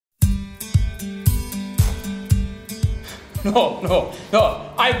No.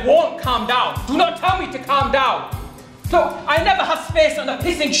 I won't calm down. Do not tell me to calm down. No, I never have space on the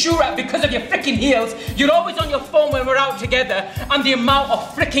pissing shoe rack because of your freaking heels. You're always on your phone when we're out together, and the amount of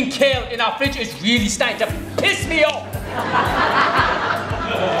freaking kale in our fridge is really starting to piss me off.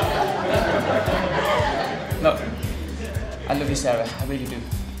 Look, I love you, Sarah. I really do.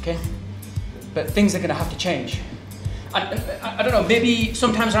 Okay? But things are gonna have to change. And I don't know, maybe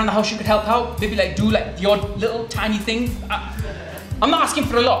sometimes around the house you could help out. Maybe like do like the odd little tiny thing. I'm not asking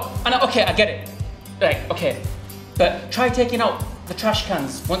for a lot. And okay, I get it. Right, okay. But try taking out the trash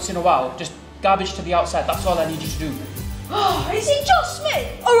cans once in a while. Just garbage to the outside. That's all I need you to do. Oh, is it just me?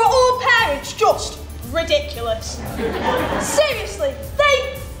 Or are all parents just ridiculous? Seriously,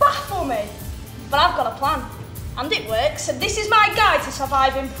 they baffle me. But I've got a plan. And it works. And this is my guide to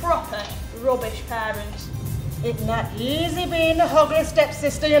surviving proper rubbish parents. It's not easy being the ugly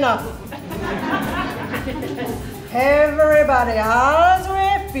stepsister, you know. Everybody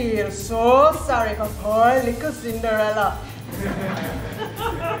always feels so sorry for poor little Cinderella.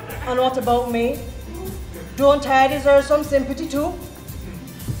 And what about me? Don't I deserve some sympathy too?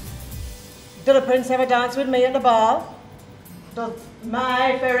 Did the prince ever dance with me at the ball? Does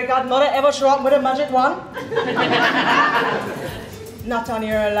my fairy godmother ever show up with a magic wand? Not on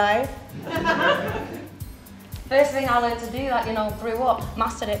your life. First thing I learned to do that, grew up,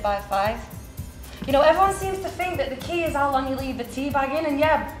 mastered it by 5. Everyone seems to think that the key is how long you leave the tea bag in, and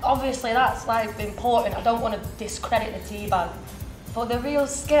yeah, obviously that's like important. I don't want to discredit the tea bag. But the real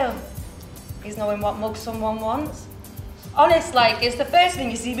skill is knowing what mug someone wants. Honest, it's the first thing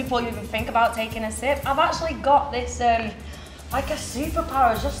you see before you even think about taking a sip. I've actually got this, like a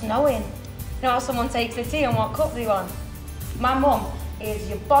superpower, just knowing. You know how someone takes the tea and what cup they want? My mum is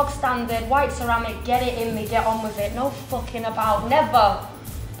your bog standard, white ceramic, get it in me, get on with it, no fucking about, never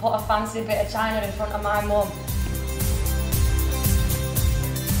put a fancy bit of china in front of my mum.